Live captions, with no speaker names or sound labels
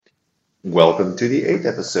Welcome to the eighth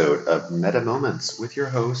episode of Meta Moments with your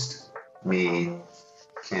host, me,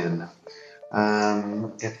 Ken.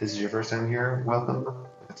 If this is your first time here, welcome.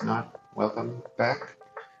 If it's not, welcome back.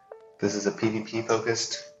 This is a PvP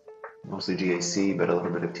focused, mostly GAC, but a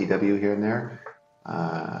little bit of TW here and there.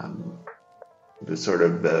 This sort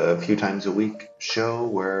of a few times a week show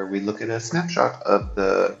where we look at a snapshot of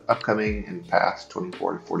the upcoming and past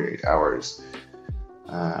 24 to 48 hours.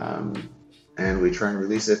 And we try and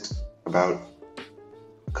release it about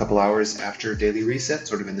a couple hours after daily reset,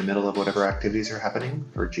 sort of in the middle of whatever activities are happening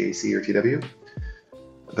for GAC or TW.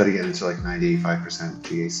 But again, it's like 95%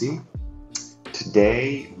 GAC.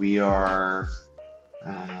 Today we are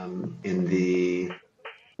in the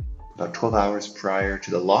about 12 hours prior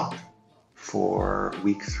to the lock for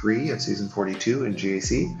week 3 of season 42 in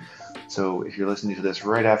GAC. So if you're listening to this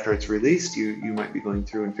right after it's released, you might be going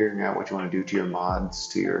through and figuring out what you want to do to your mods,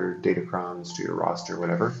 to your datacrons, to your roster,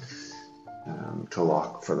 whatever, to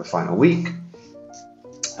lock for the final week.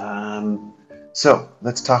 So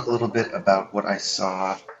let's talk a little bit about what I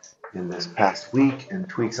saw in this past week and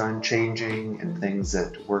tweaks I'm changing and things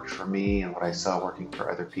that worked for me and what I saw working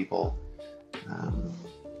for other people. And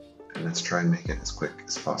let's try and make it as quick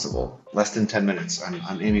as possible. Less than 10 minutes.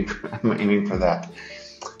 I'm aiming for that.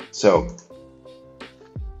 So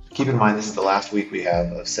keep in mind this is the last week we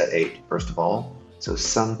have of set 8, first of all. So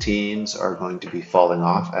some teams are going to be falling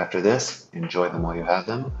off after this. Enjoy them while you have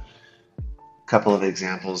them. A couple of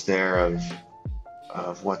examples there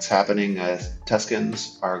of what's happening.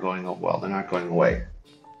 Tuskens are going, well, they're not going away,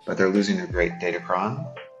 but they're losing a great Datacron.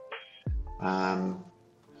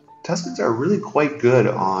 Tuskens are really quite good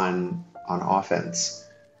on offense.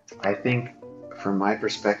 I think, from my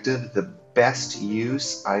perspective, the best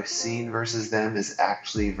use I've seen versus them is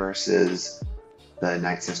actually versus the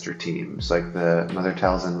Night Sister teams, like the Mother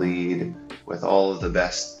Talzin lead with all of the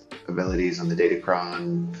best abilities on the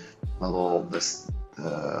Datacron level.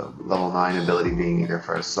 Level 9 ability being either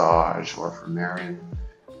for Asajj or for Marin.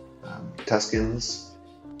 Tuskens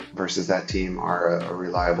versus that team are a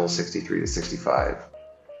reliable 63 to 65.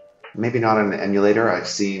 Maybe not on an emulator. I've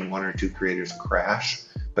seen one or two creators crash,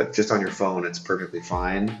 but just on your phone, it's perfectly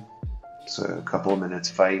fine. It's a couple of minutes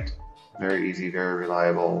fight, very easy, very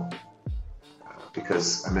reliable.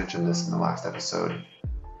 Because I mentioned this in the last episode,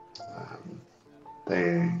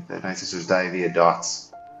 the Night Sisters die via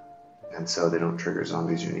dots, and so they don't trigger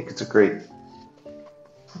zombies unique. It's a great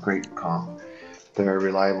comp. They're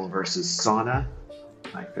reliable versus Sauna.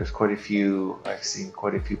 Like there's I've seen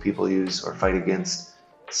quite a few people use or fight against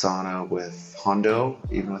Sauna with Hondo,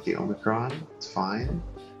 even with the Omicron. It's fine.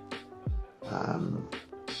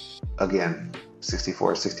 Again,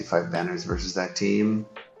 64, 65 banners versus that team.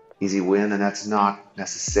 Easy win, and that's not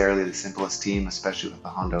necessarily the simplest team, especially with the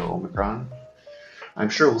Hondo Omicron. I'm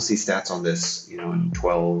sure we'll see stats on this, in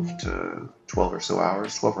 12 or so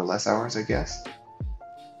hours, 12 or less hours, I guess.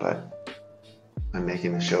 But I'm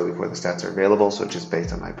making the show before the stats are available, so it's just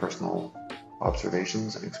based on my personal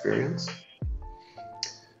observations and experience.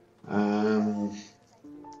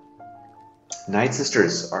 Night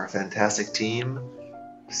Sisters are a fantastic team.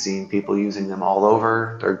 I've seen people using them all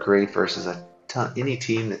over. They're great versus any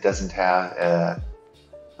team that doesn't have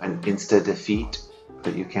an insta defeat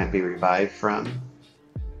that you can't be revived from,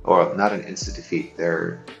 or not an insta defeat.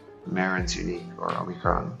 They're Marin's unique or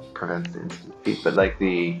Omicron prevents the insta defeat, but like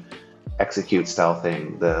the execute style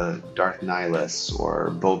thing, the Darth Nihilus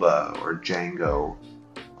or Boba or Django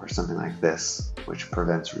or something like this, which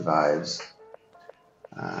prevents revives.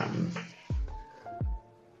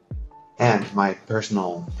 And my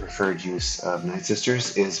personal preferred use of Night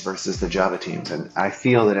Sisters is versus the Java teams, and I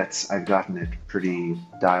feel that I've gotten it pretty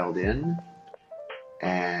dialed in.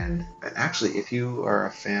 And actually, if you are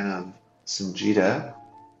a fan of Sanjita,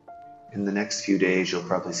 in the next few days you'll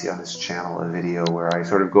probably see on his channel a video where I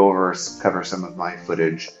sort of cover some of my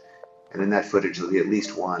footage, and in that footage there'll be at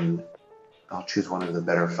least one. I'll choose one of the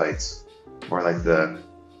better fights, or like the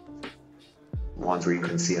ones where you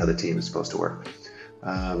can see how the team is supposed to work.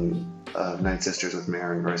 Night Sisters with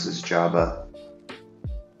Marin versus Jabba.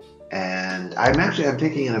 And I'm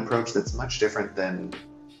taking an approach that's much different than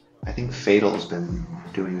I think Fatal's been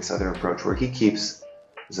doing, this other approach where he keeps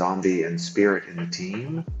Zombie and Spirit in the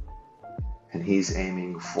team, and he's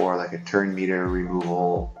aiming for like a turn meter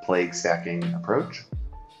removal plague stacking approach,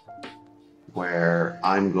 where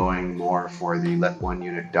I'm going more for the let one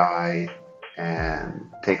unit die and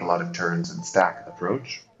take a lot of turns and stack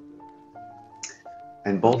approach.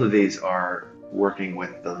 And both of these are working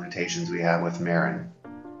with the limitations we have with Marin.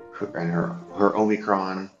 And her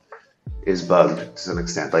Omicron is bugged to some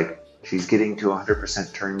extent. Like, she's getting to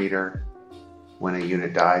 100% turn meter when a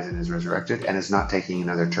unit dies and is resurrected, and is not taking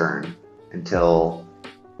another turn until,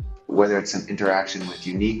 whether it's an interaction with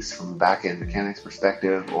uniques from a back-end mechanics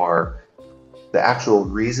perspective, or the actual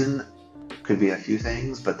reason could be a few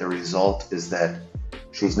things, but the result is that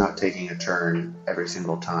she's not taking a turn every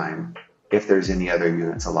single time if there's any other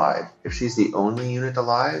units alive. If she's the only unit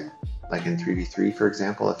alive, like in 3v3 for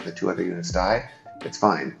example, if the 2 other units die, it's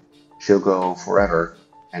fine. She'll go forever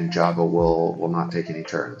and Jabba will not take any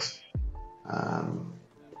turns.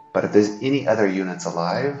 But if there's any other units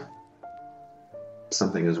alive,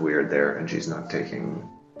 something is weird there and she's not taking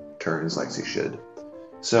turns like she should.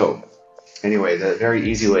 So anyway, the very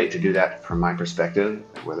easy way to do that from my perspective,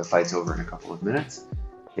 where the fight's over in a couple of minutes,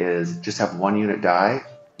 is just have one unit die.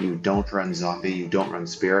 You don't run zombie, you don't run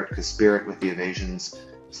spirit, because spirit with the evasions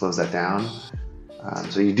slows that down.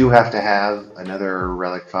 So you do have to have another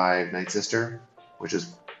Relic 5 Night Sister, which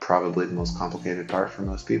is probably the most complicated part for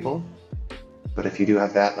most people. But if you do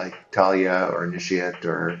have that, like Talia or Initiate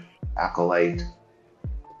or Acolyte,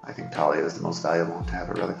 I think Talia is the most valuable to have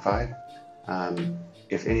a Relic 5.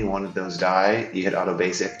 If any one of those die, you hit auto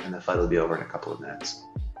basic and the fight will be over in a couple of minutes.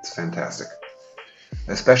 It's fantastic.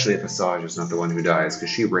 Especially if Asajj is not the one who dies, because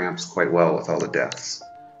she ramps quite well with all the deaths.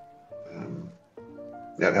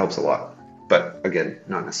 That helps a lot. But again,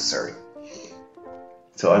 not necessary.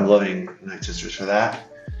 So I'm loving Night Sisters for that.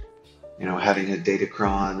 You know, having a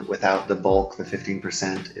Datacron without the bulk, the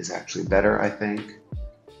 15%, is actually better, I think.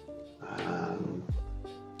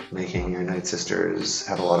 Making your Night Sisters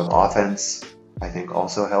have a lot of offense, I think,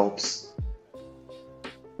 also helps.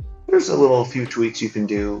 There's a few tweaks you can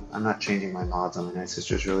do. I'm not changing my mods on the Night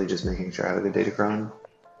Sisters, really just making sure I have a good Datacron.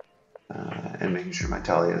 And making sure my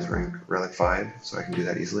Talia is rank Relic 5, so I can do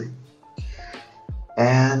that easily.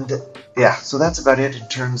 And yeah, so that's about it in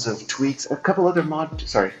terms of tweaks. A couple other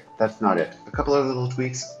sorry, that's not it. A couple other little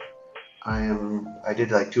tweaks. I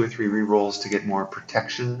did like 2 or 3 rerolls to get more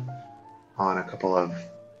protection on a couple of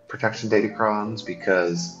protection Datacrons,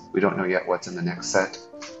 because we don't know yet what's in the next set.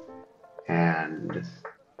 And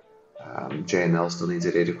JML still needs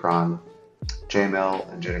a Datacron.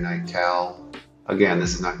 JML and Jedi Knight Cal. Again,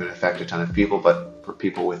 this is not going to affect a ton of people, but for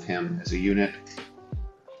people with him as a unit,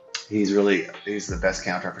 he's the best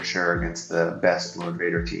counter for sure against the best Lord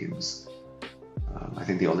Vader teams. I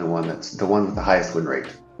think the only one that's the one with the highest win rate.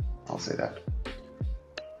 I'll say that.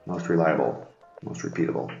 Most reliable, most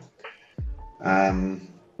repeatable.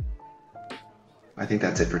 I think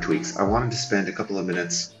that's it for tweaks. I wanted to spend a couple of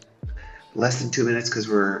minutes, less than 2 minutes because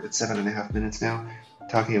we're at 7.5 minutes now,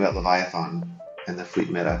 talking about Leviathan and the fleet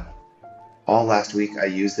meta. All last week I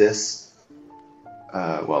used this,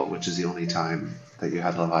 which is the only time that you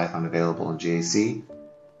had Leviathan available in GAC.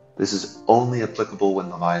 This is only applicable when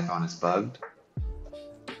Leviathan is bugged,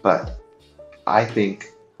 but I think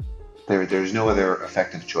there's no other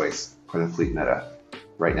effective choice for the fleet meta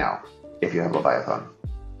right now if you have Leviathan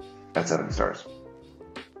at 7 stars.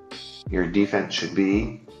 Your defense should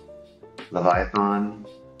be Leviathan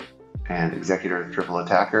and Executor Triple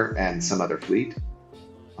Attacker and some other fleet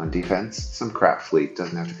on defense. Some crap fleet,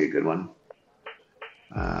 doesn't have to be a good one.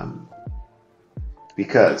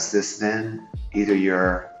 Because this then,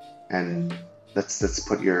 let's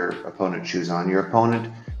put your opponent's shoes on. Your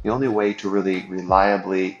opponent, the only way to really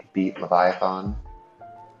reliably beat Leviathan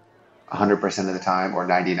 100% of the time, or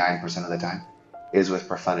 99% of the time, is with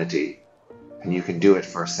Profundity. And you can do it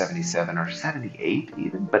for 77 or 78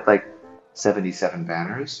 even, but like 77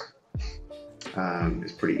 banners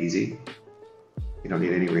is pretty easy. You don't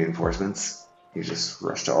need any reinforcements. You just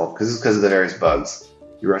rush to ult, because of the various bugs.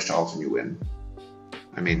 You rush to ult and you win.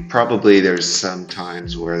 I mean, probably there's some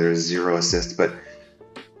times where there's 0 assist, but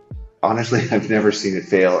honestly, I've never seen it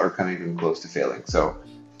fail or come even close to failing. So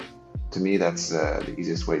to me, that's the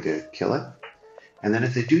easiest way to kill it. And then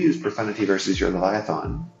if they do use Profundity versus your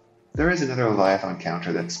Leviathan, there is another Leviathan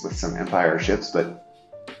counter that's with some Empire ships, but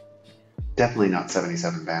definitely not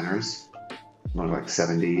 77 banners, more like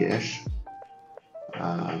 70-ish.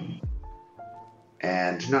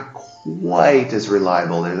 And not quite as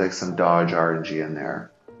reliable. There's like some dodge RNG in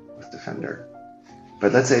there with Defender.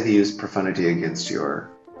 But let's say they use Profundity against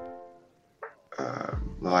your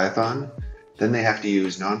Leviathan, then they have to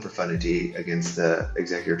use non-Profundity against the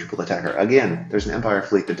Executor Triple Attacker. Again, there's an Empire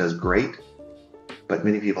fleet that does great, but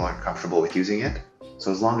many people aren't comfortable with using it.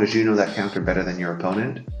 So as long as you know that counter better than your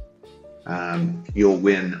opponent, you'll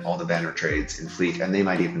win all the banner trades in fleet, and they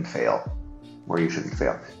might even fail where you shouldn't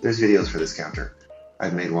fail. There's videos for this counter.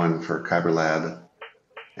 I've made one for Kyber Lab,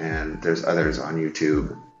 and there's others on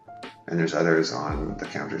YouTube, and there's others on the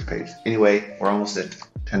counters page. Anyway, we're almost at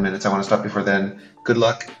 10 minutes. I want to stop before then. Good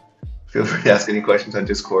luck. Feel free to ask any questions on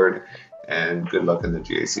Discord, and good luck in the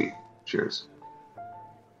GAC. Cheers.